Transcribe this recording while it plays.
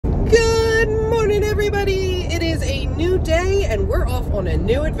is a new day and we're off on a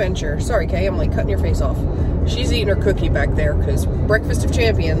new adventure. Sorry, Kay, I'm like cutting your face off. She's eating her cookie back there because breakfast of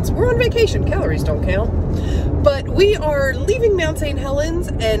champions. We're on vacation, calories don't count. But we are leaving Mount St. Helens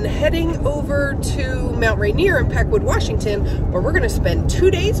and heading over to Mount Rainier in Packwood, Washington, where we're gonna spend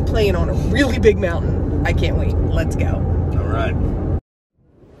 2 days playing on a really big mountain. I can't wait, let's go. All right.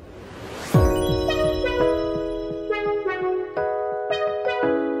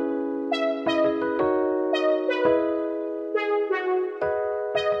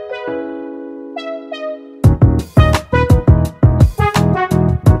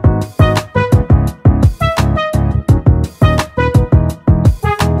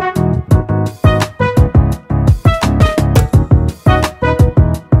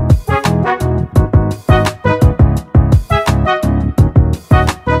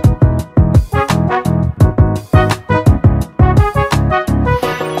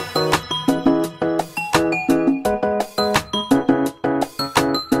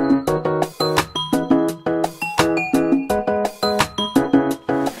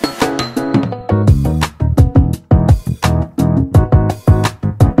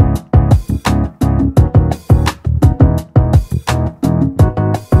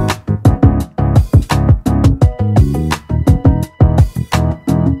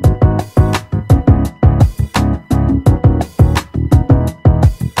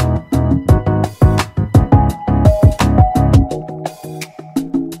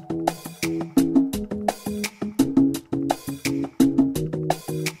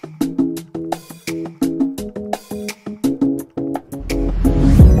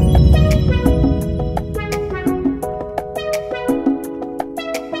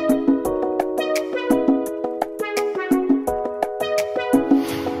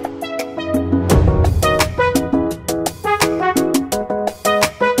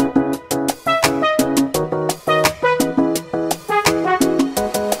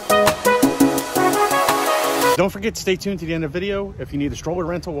 Don't forget to stay tuned to the end of the video. If you need a stroller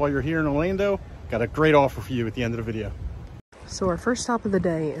rental while you're here in Orlando, got a great offer for you at the end of the video. So our first stop of the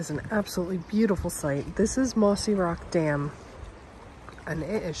day is an absolutely beautiful site. This is Mossy Rock Dam, and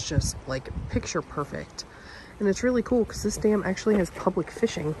it is just like picture perfect. And it's really cool because this dam actually has public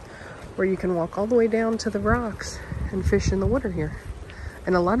fishing where you can walk all the way down to the rocks and fish in the water here.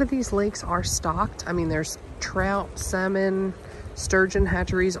 And a lot of these lakes are stocked. I mean, there's trout, salmon, sturgeon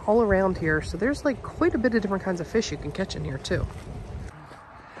hatcheries all around here, so there's like quite a bit of different kinds of fish you can catch in here too.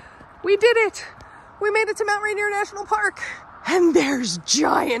 We did it! We made it to Mount Rainier National Park, and there's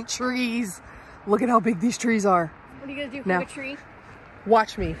giant trees. Look at how big these trees are. What are you gonna do? Now, hug a tree?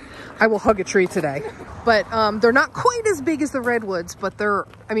 Watch me. I will hug a tree today. But they're not quite as big as the redwoods, but they're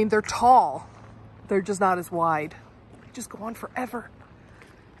tall. They're just not as wide. They just go on forever.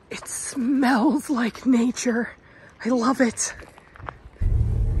 It smells like nature. I love it.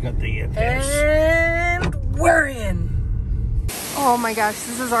 Got the fish. And we're in. Oh my gosh,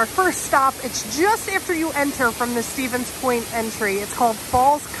 this is our first stop. It's just after you enter from the Stevens Point entry. It's called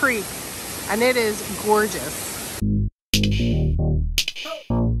Falls Creek, and it is gorgeous.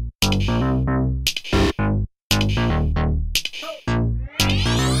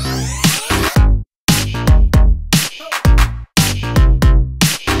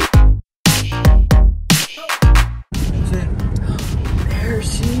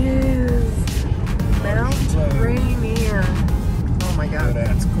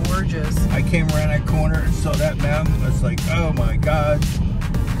 Came around that corner and saw that mountain. I was like, oh my god.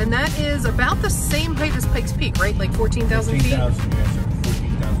 And that is about the same height as Pikes Peak, right? Like 14,000 feet? 14,000, yes, sir.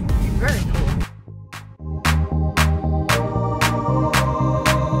 14,000 feet. Very cool.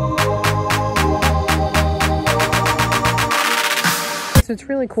 So it's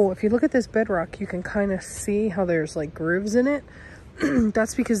really cool. If you look at this bedrock, you can kind of see how there's like grooves in it.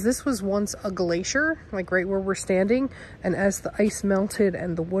 That's because this was once a glacier, like right where we're standing, and as the ice melted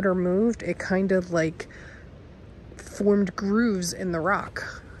and the water moved, it kind of like formed grooves in the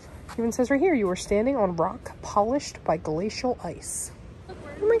rock. It even says right here, you were standing on rock polished by glacial ice.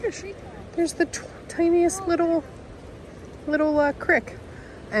 Oh my gosh, there's the tiniest little creek,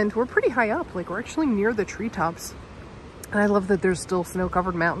 and we're pretty high up, like we're actually near the treetops. And I love that there's still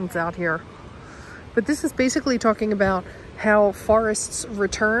snow-covered mountains out here. But this is basically talking about how forests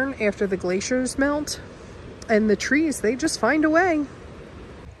return after the glaciers melt, and the trees, they just find a way.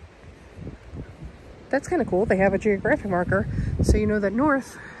 That's kind of cool. They have a geographic marker, so you know that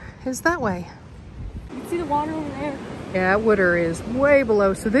north is that way. You can see the water over there. Yeah, water is way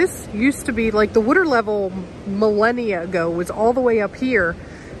below. So this used to be like the water level millennia ago was all the way up here,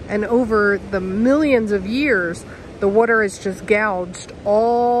 and over the millions of years, the water is just gouged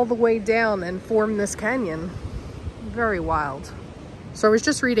all the way down and formed this canyon. Very wild. So I was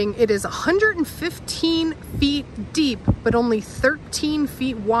just reading, it is 115 feet deep, but only 13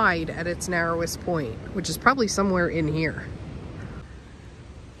 feet wide at its narrowest point, which is probably somewhere in here.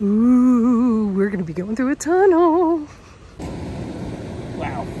 Ooh, we're gonna be going through a tunnel.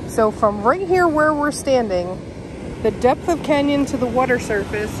 Wow. So from right here where we're standing, the depth of canyon to the water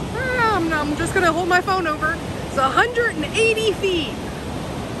surface, I'm just gonna hold my phone over, it's 180 feet.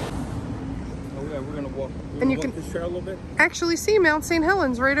 Oh yeah, we're gonna walk. And you can this trail a little bit. Actually see Mount St.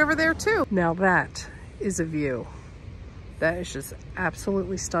 Helens right over there too. Now that is a view. That is just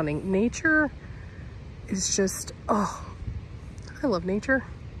absolutely stunning. Nature is just, oh, I love nature.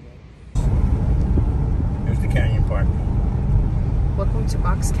 Here's the canyon part. Welcome to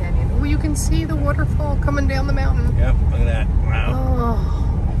Box Canyon. Oh, you can see the waterfall coming down the mountain. Yep, look at that. Wow.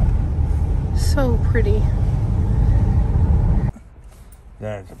 Oh, so pretty.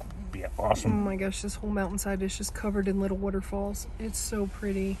 That's Oh awesome. my gosh, this whole mountainside is just covered in little waterfalls. It's so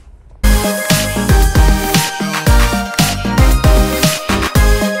pretty.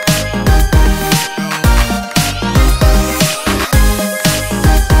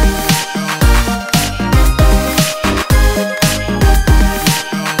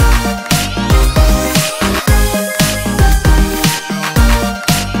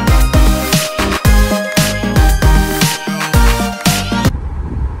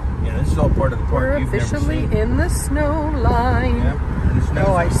 We're officially in the snow line. Yep, in the snow.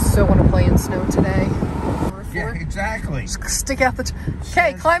 Oh, I so want to play in snow today. Yeah, exactly. Just stick out the...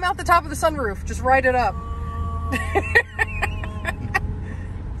 Okay, climb out the top of the sunroof. Just ride it up.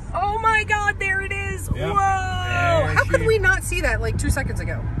 Oh my God, there it is. Yep. Whoa. How could we not see that like 2 seconds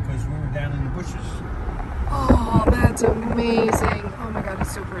ago? Because we were down in the bushes. Oh, that's amazing. Oh my God,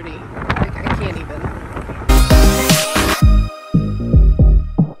 it's so pretty. Like, I can't even.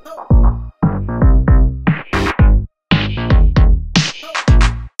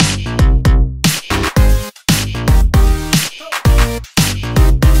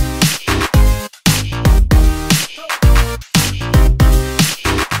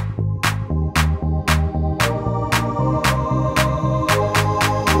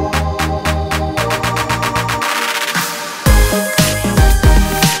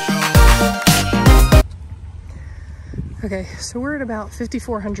 Okay, so we're at about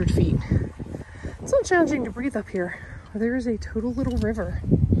 5,400 feet. It's not challenging to breathe up here. There is a total little river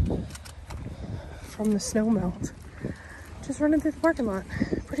from the snow melt. Just running through the parking lot.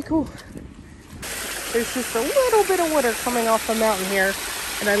 Pretty cool. There's just a little bit of water coming off the mountain here.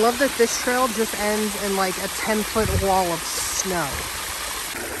 And I love that this trail just ends in like a 10-foot wall of snow.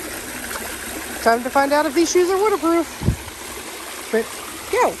 Time to find out if these shoes are waterproof. But,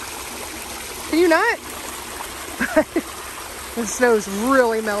 yo, can you not? The snow's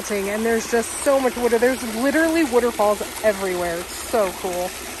really melting and there's just so much water. There's literally waterfalls everywhere. It's so cool.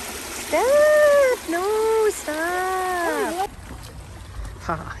 Stop! No, stop!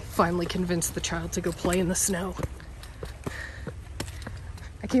 Haha, I finally convinced the child to go play in the snow.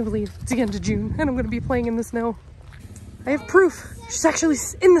 I can't believe it's the end of June and I'm gonna be playing in the snow. I have proof. She's actually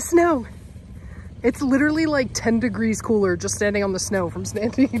in the snow. It's literally like 10 degrees cooler just standing on the snow from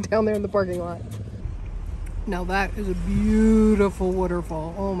standing down there in the parking lot. Now that is a beautiful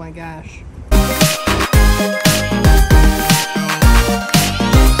waterfall. Oh my gosh.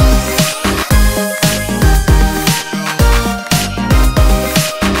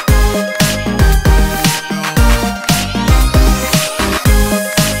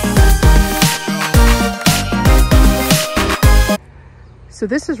 So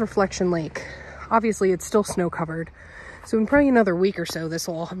this is Reflection Lake. Obviously it's still snow covered. So in probably another week or so, this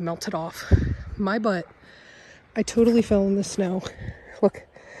will all have melted off. My butt, I totally fell in the snow. Look,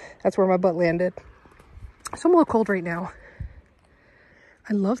 that's where my butt landed. So I'm a little cold right now.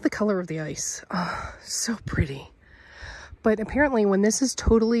 I love the color of the ice. Oh, so pretty. But apparently when this is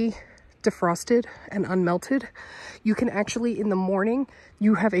totally defrosted and unmelted, you can actually, in the morning,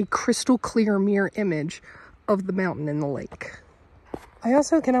 you have a crystal clear mirror image of the mountain in the lake. I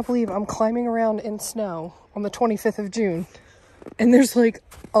also cannot believe I'm climbing around in snow on the 25th of June. And there's like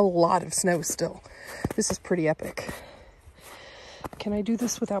a lot of snow still. This is pretty epic. Can I do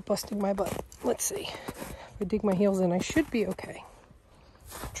this without busting my butt? Let's see. If I dig my heels in, I should be okay.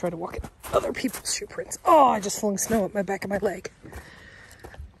 Try to walk in other people's shoe prints. Oh, I just flung snow at my back of my leg.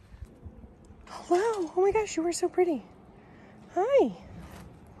 Hello. Oh my gosh, you are so pretty. Hi.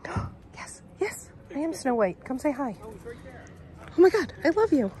 Yes, yes. I am Snow White. Come say hi. Oh my God, I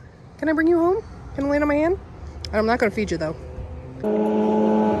love you. Can I bring you home? Can I land on my hand? I'm not gonna feed you though. I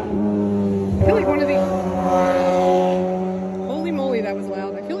feel like one of these... Holy moly, that was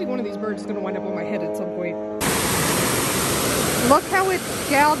loud. I feel like one of these birds is gonna wind up on my head at some point. Look how it's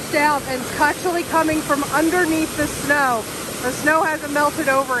gouged out and it's actually coming from underneath the snow. The snow hasn't melted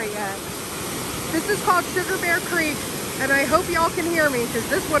over it yet. This is called Sugar Bear Creek, and I hope y'all can hear me because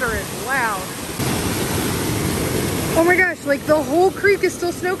this water is loud. Oh my gosh, like the whole creek is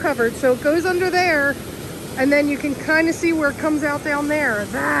still snow covered, so it goes under there, and then you can kind of see where it comes out down there.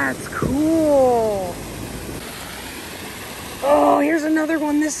 That's cool. Oh, here's another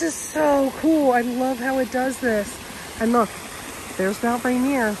one. This is so cool. I love how it does this. And look, there's Mount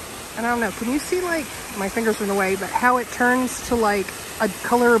Rainier. And I don't know, can you see, like, my fingers are in the way, but how it turns to like a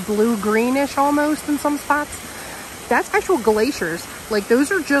color blue-greenish almost in some spots? That's actual glaciers. Like,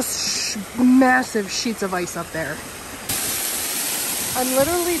 those are just massive sheets of ice up there. I'm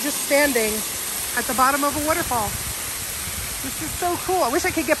literally just standing at the bottom of a waterfall. This is so cool. I wish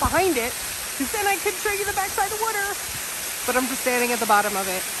I could get behind it, because then I could show you the backside of the water. But I'm just standing at the bottom of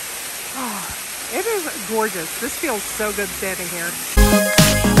it. Oh, it is gorgeous. This feels so good standing here.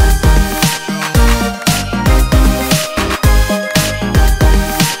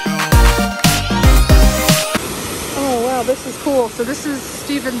 Oh wow, this is cool. So this is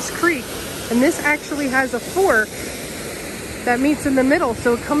Stevens Creek, and this actually has a fork that meets in the middle,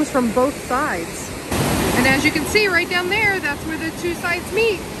 so it comes from both sides. And as you can see right down there, that's where the two sides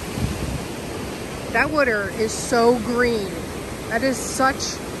meet. That water is so green. That is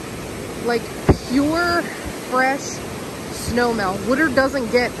such like pure, fresh snow melt. Water doesn't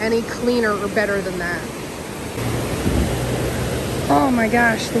get any cleaner or better than that. Oh my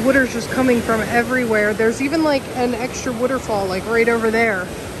gosh, the water's just coming from everywhere. There's even like an extra waterfall like right over there.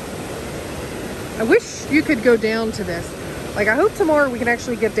 I wish you could go down to this. Like, I hope tomorrow we can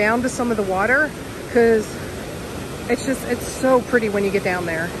actually get down to some of the water, because it's so pretty when you get down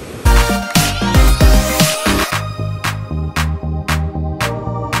there.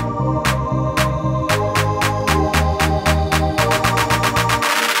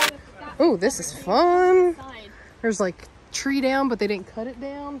 Oh, this is fun. There's like tree down, but they didn't cut it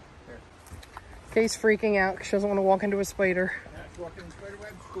down. Kay's freaking out because she doesn't want to walk into a spider. Walking in spider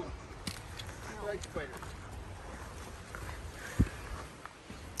web, cool. Right, spider.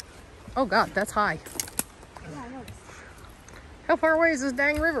 Oh God, that's high. Yeah, I noticed. How far away is this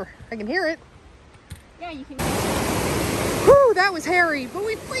dang river? I can hear it. Yeah, you can. Whew, that was hairy, but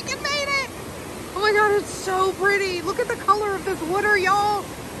we freaking made it. Oh my God, it's so pretty. Look at the color of this water, y'all.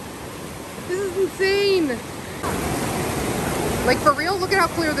 This is insane. Like, for real, look at how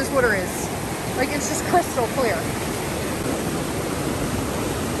clear this water is. Like, it's just crystal clear.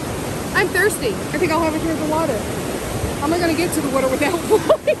 I'm thirsty. I think I'll have a drink of water. How am I gonna get to the water without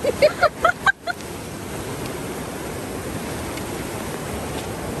flying?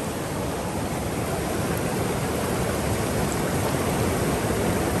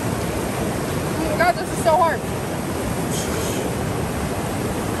 Oh my God, this is so hard.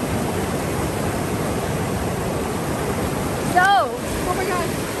 No! Oh my God.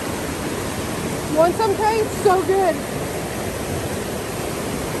 You want some, Kay? It's so good.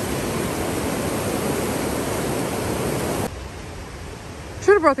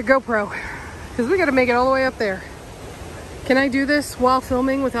 Should have brought the GoPro, because we got to make it all the way up there. Can I do this while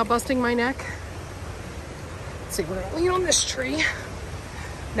filming without busting my neck? Let's see, we're gonna lean on this tree.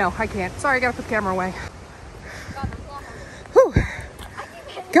 No, I can't. Sorry, I gotta put the camera away. Whew.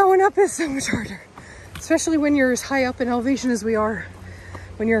 Going up is so much harder, especially when you're as high up in elevation as we are,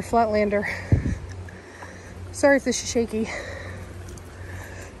 when you're a flatlander. Sorry if this is shaky.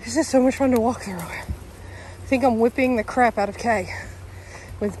 This is so much fun to walk through. I think I'm whipping the crap out of Kay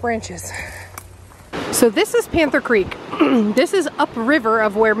with branches. So this is Panther Creek. This is upriver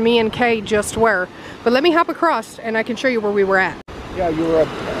of where me and Kay just were. But let me hop across and I can show you where we were at. Yeah, you were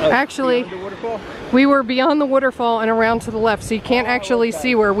actually beyond the waterfall? We were beyond the waterfall and around to the left, so you can't actually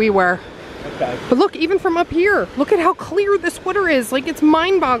see where we were. Okay. But look, even from up here, look at how clear this water is. Like, it's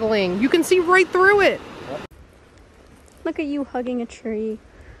mind-boggling. You can see right through it. Look at you hugging a tree.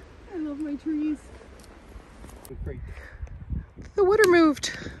 I love my trees. Great. The water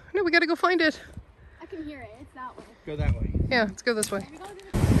moved. No, we gotta go find it. I can hear it. It's that way. Go that way. Yeah, let's go this way.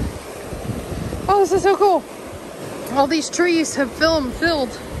 Oh, this is so cool. All these trees have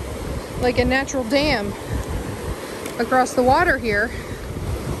filled like a natural dam across the water here.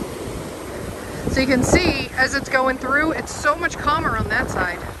 So you can see as it's going through, it's so much calmer on that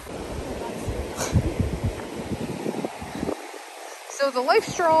side. So the life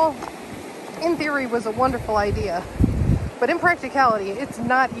straw, in theory, was a wonderful idea. But in practicality, it's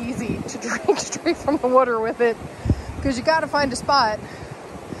not easy to drink straight from the water with it, because you gotta find a spot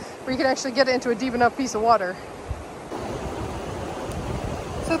where you can actually get into a deep enough piece of water.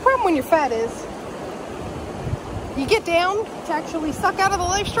 So the problem when you're fat is You get down to actually suck out of the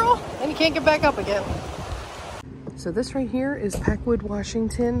life straw and you can't get back up again. So this right here is Packwood,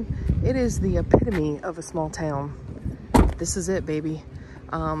 Washington. It is the epitome of a small town. This is it, baby.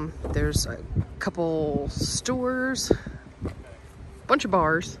 There's a couple stores, a bunch of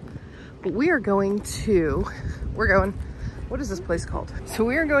bars, but we are going, what is this place called? So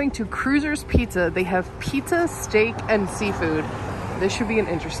we are going to Cruiser's Pizza. They have pizza, steak, and seafood. This should be an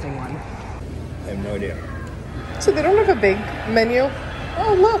interesting one. I have no idea. So they don't have a big menu.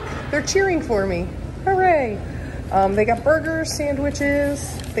 Oh, look, they're cheering for me. Hooray. They got burgers,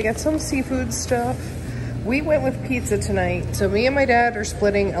 sandwiches. They got some seafood stuff. We went with pizza tonight. So me and my dad are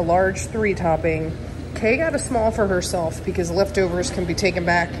splitting a large 3-topping. Kay got a small for herself because leftovers can be taken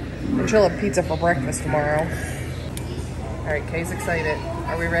back and she'll have pizza for breakfast tomorrow. All right, Kay's excited.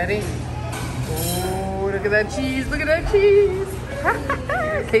 Are we ready? Oh, look at that cheese. Look at that cheese.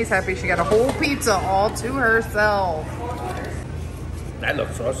 Kay's happy she got a whole pizza all to herself. That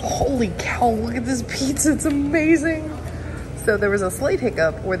looks awesome. Holy cow, look at this pizza. It's amazing. So there was a slight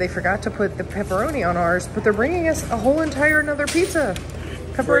hiccup where they forgot to put the pepperoni on ours, but they're bringing us a whole entire another pizza.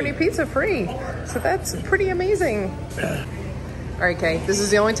 Pepperoni pizza free. So that's pretty amazing. All right, Kay, this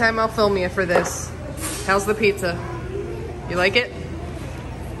is the only time I'll film you for this. How's the pizza? You like it?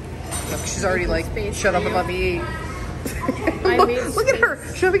 Look, she's already like, shut up and let me eat. Look at her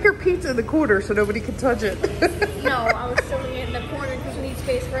shoving her pizza in the corner so nobody can touch it. No, I was shoving it in the corner because we need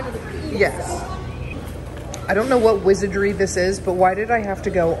space for another pizza. Yes. I don't know what wizardry this is, but why did I have to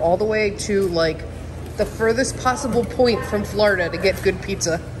go all the way to like the furthest possible point from Florida to get good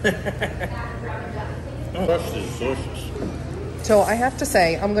pizza? So I have to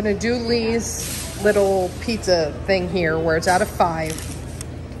say, I'm gonna do Lee's little pizza thing here where it's out of 5.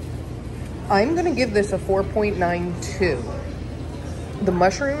 I'm gonna give this a 4.92. The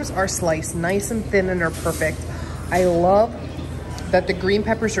mushrooms are sliced nice and thin and are perfect. I love that the green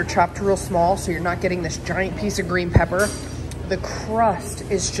peppers are chopped real small, so you're not getting this giant piece of green pepper. The crust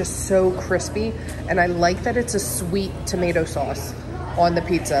is just so crispy, and I like that it's a sweet tomato sauce on the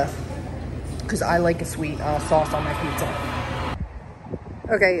pizza, because I like a sweet sauce on my pizza.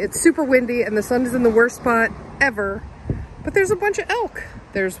 Okay, it's super windy, and the sun is in the worst spot ever, but there's a bunch of elk.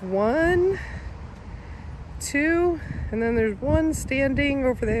 There's 1, 2, and then there's 1 standing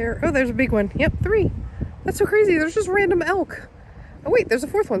over there. Oh, there's a big one. Yep, 3. That's so crazy. There's just random elk. Oh wait, there's a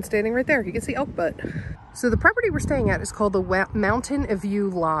 4th one standing right there. You can see elk butt. So the property we're staying at is called the Mountain View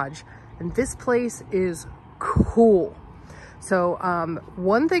Lodge. And this place is cool. So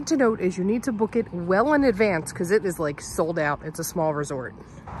one thing to note is you need to book it well in advance because it is like sold out. It's a small resort.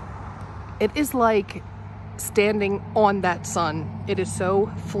 It is like standing on that sun. It is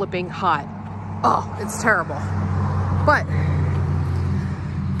so flipping hot. Oh, it's terrible. But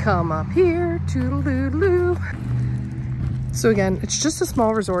come up here, toodle-doo-doo. So again, it's just a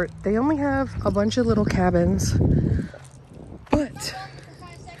small resort. They only have a bunch of little cabins, but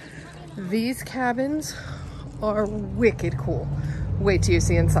these cabins are wicked cool. Wait till you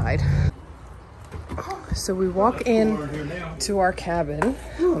see inside. So we walk in to our cabin.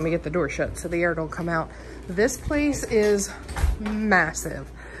 Let me get the door shut so the air don't come out. This place is massive.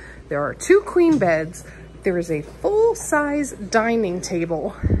 There are 2 queen beds. There is a full-size dining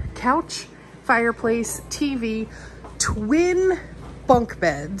table, couch, fireplace, TV, twin bunk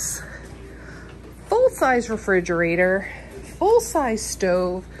beds, full-size refrigerator, full-size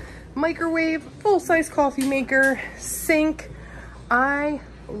stove, microwave, full-size coffee maker, sink. I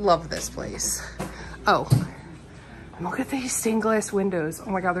love this place. Oh, look at these stained glass windows. Oh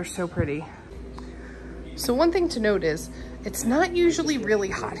my God, they're so pretty. So one thing to note is it's not usually really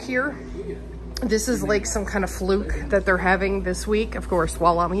hot here. This is like some kind of fluke that they're having this week, of course,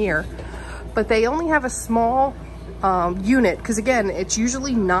 while I'm here. But they only have a small unit, because again, it's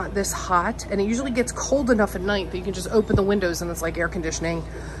usually not this hot, and it usually gets cold enough at night that you can just open the windows and it's like air conditioning.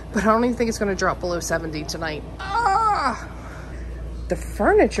 But I don't even think it's gonna drop below 70 tonight. Ah! The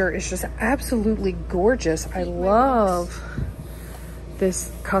furniture is just absolutely gorgeous. I love this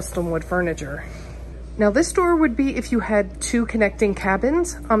custom wood furniture. Now this door would be if you had 2 connecting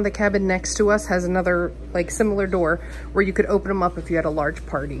cabins. The cabin next to us has another like similar door where you could open them up if you had a large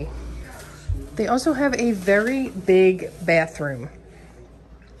party. They also have a very big bathroom.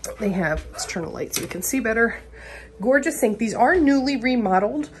 They have, let's turn the light so you can see better. Gorgeous sink. These are newly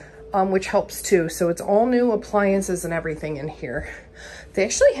remodeled, which helps too. So it's all new appliances and everything in here. They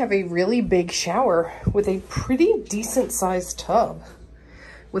actually have a really big shower with a pretty decent sized tub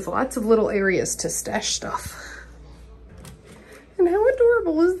with lots of little areas to stash stuff. And how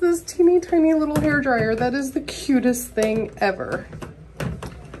adorable is this teeny tiny little hairdryer? That is the cutest thing ever.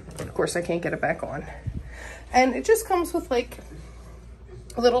 Of course, I can't get it back on. And it just comes with like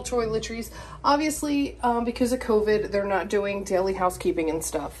little toiletries. Obviously, because of COVID, they're not doing daily housekeeping and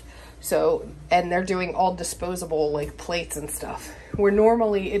stuff. So, and they're doing all disposable like plates and stuff. Where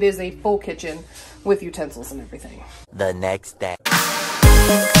normally it is a full kitchen with utensils and everything. The next day.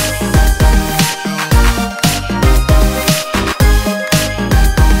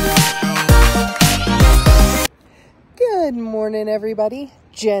 Good morning, everybody.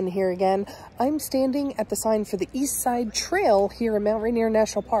 Jen here again. I'm standing at the sign for the East Side Trail here in Mount Rainier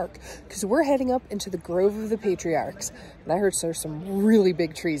National Park because we're heading up into the Grove of the Patriarchs. And I heard there's some really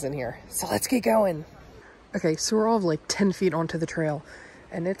big trees in here. So let's get going. Okay, so we're all like 10 feet onto the trail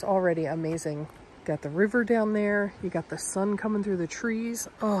and it's already amazing. Got the river down there. You got the sun coming through the trees.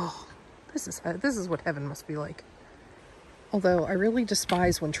 Oh, this is what heaven must be like. Although I really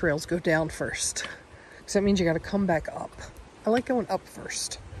despise when trails go down first. Because that means you got to come back up. I like going up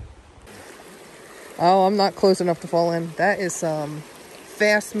first. Oh, I'm not close enough to fall in. That is some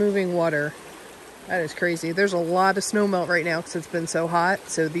fast moving water. That is crazy. There's a lot of snow melt right now because it's been so hot.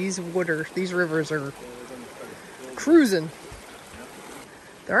 So these rivers are cruising.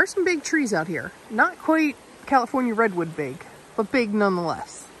 There are some big trees out here. Not quite California redwood big, but big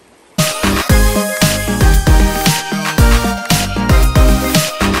nonetheless.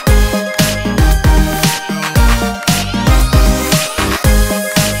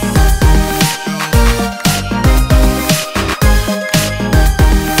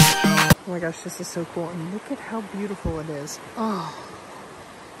 Oh my gosh, this is so cool. And look at how beautiful it is. Oh,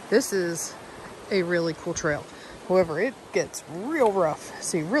 this is a really cool trail. However, it gets real rough,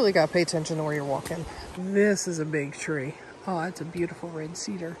 so you really got to pay attention to where you're walking. This is a big tree. Oh, it's a beautiful red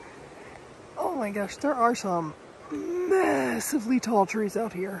cedar. Oh my gosh, there are some massively tall trees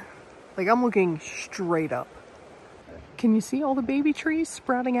out here. Like, I'm looking straight up. Can you see all the baby trees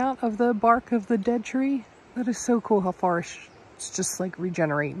sprouting out of the bark of the dead tree? That is so cool how forests just like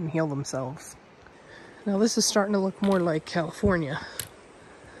regenerate and heal themselves. Now this is starting to look more like California.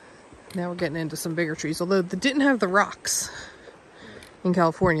 Now we're getting into some bigger trees, although they didn't have the rocks in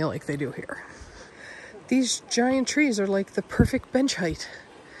California like they do here. These giant trees are like the perfect bench height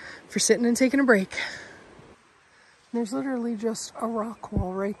for sitting and taking a break. There's literally just a rock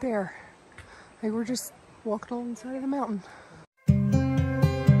wall right there. Like we're just walking along the side of the mountain.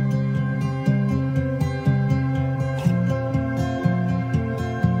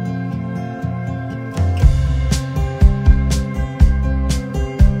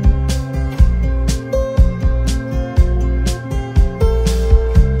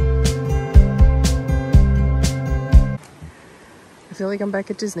 I feel like I'm back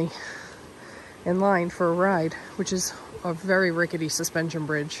at Disney in line for a ride, which is a very rickety suspension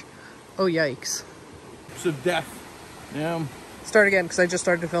bridge. Oh, yikes. Depths of death. Yeah. Start again, because I just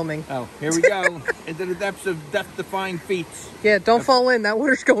started filming. Oh, here we go. Into the depths of death-defying feats. Yeah, don't fall in. That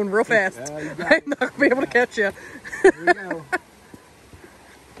water's going real fast. I'm not going to be able to catch you. Here we go.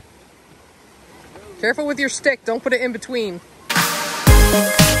 Careful with your stick. Don't put it in between.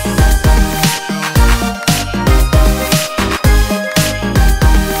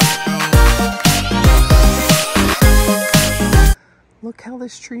 Look how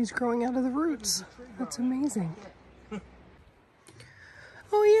this tree's growing out of the roots. That's amazing.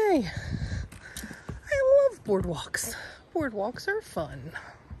 Oh, yay. I love boardwalks. Boardwalks are fun.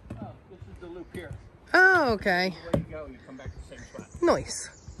 Oh, this is the loop here. Oh, okay. Where you go, you come back to the same spot. Nice.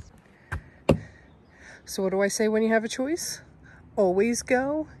 So what do I say when you have a choice? Always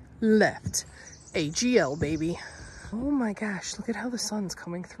go left. AGL, baby. Oh my gosh, look at how the sun's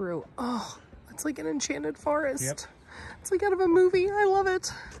coming through. Oh, it's like an enchanted forest. Yep. It's like out of a movie. I love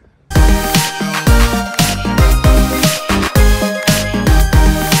it.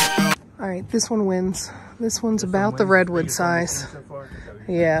 All right, this one wins. This one's about the redwood size.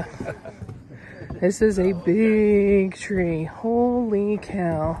 Yeah. This is a big tree. Holy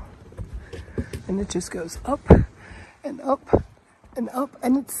cow. And it just goes up and up and up,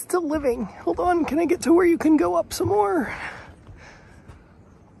 and it's still living. Hold on, can I get to where you can go up some more?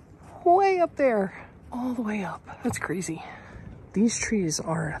 Way up there. All the way up. That's crazy. These trees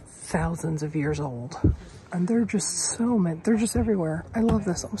are thousands of years old, and they're just they're just everywhere. I love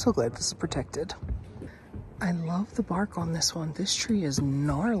this. I'm so glad this is protected. I love the bark on this one. This tree is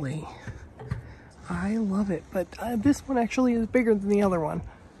gnarly. I love it, but this one actually is bigger than the other one,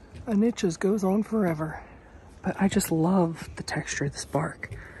 and it just goes on forever. But I just love the texture of this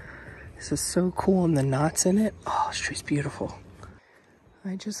bark. This is so cool, and the knots in it. Oh, this tree's beautiful.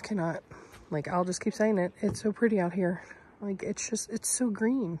 I just cannot. Like, I'll just keep saying it. It's so pretty out here. Like, it's so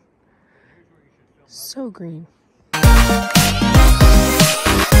green. So green.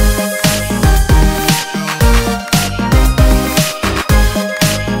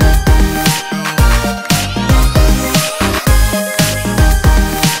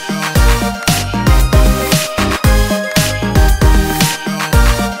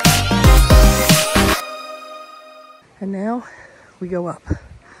 now we go up.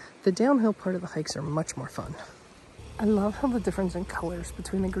 The downhill part of the hikes are much more fun. I love how the difference in colors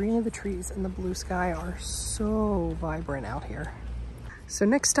between the green of the trees and the blue sky are so vibrant out here. So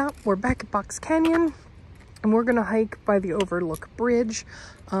next stop, we're back at Box Canyon, and we're gonna hike by the Overlook Bridge.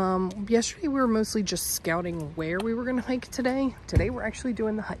 Yesterday we were mostly just scouting where we were gonna hike today. Today we're actually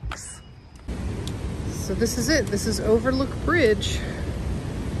doing the hikes. So this is it. This is Overlook Bridge.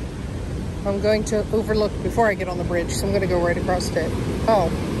 I'm going to overlook before I get on the bridge, so I'm gonna go right across it.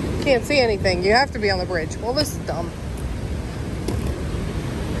 Oh, can't see anything. You have to be on the bridge. Well, this is dumb.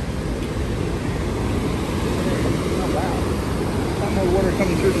 Oh, wow. A lot more water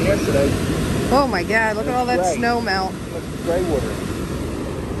coming through than yesterday. Oh my God, look at all that Gray. snow melt. Look, gray water.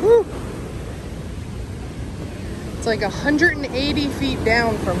 Woo. It's like 180 feet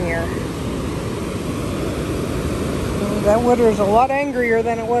down from here. That water is a lot angrier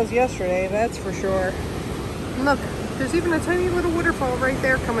than it was yesterday, that's for sure. And look, there's even a tiny little waterfall right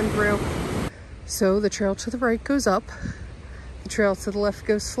there coming through. So the trail to the right goes up, the trail to the left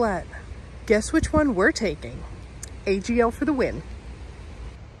goes flat. Guess which one we're taking? AGL for the win.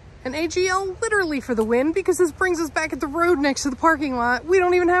 And AGL literally for the win, because this brings us back at the road next to the parking lot. We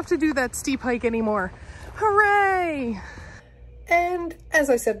don't even have to do that steep hike anymore. Hooray! And as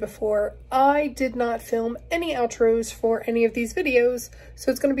I said before, I did not film any outros for any of these videos, so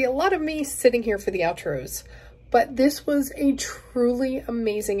it's going to be a lot of me sitting here for the outros. But this was a truly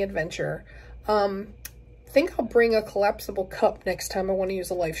amazing adventure. I think I'll bring a collapsible cup next time I want to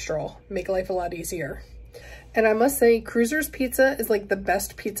use a life straw. Make life a lot easier. And I must say, Cruiser's Pizza is like the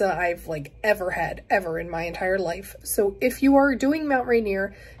best pizza I've ever had, ever in my entire life. So if you are doing Mount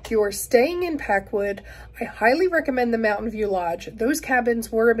Rainier, if you are staying in Packwood, I highly recommend the Mountain View Lodge. Those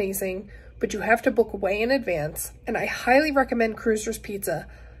cabins were amazing, but you have to book way in advance. And I highly recommend Cruiser's Pizza.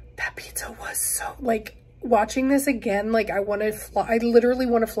 That pizza was so, watching this again, I literally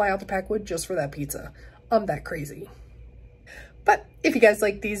want to fly out to Packwood just for that pizza. I'm that crazy. But if you guys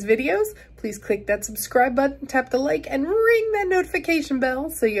like these videos, please click that subscribe button, tap the like, and ring that notification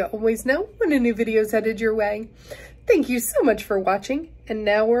bell so you always know when a new video is headed your way. Thank you so much for watching, and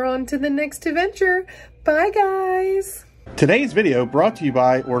now we're on to the next adventure. Bye, guys! Today's video brought to you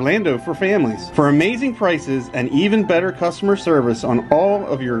by Orlando for Families. For amazing prices and even better customer service on all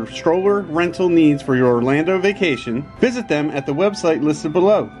of your stroller rental needs for your Orlando vacation, visit them at the website listed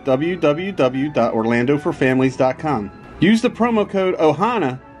below, www.orlandoforfamilies.com. Use the promo code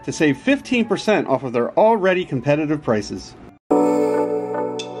OHANA to save 15% off of their already competitive prices.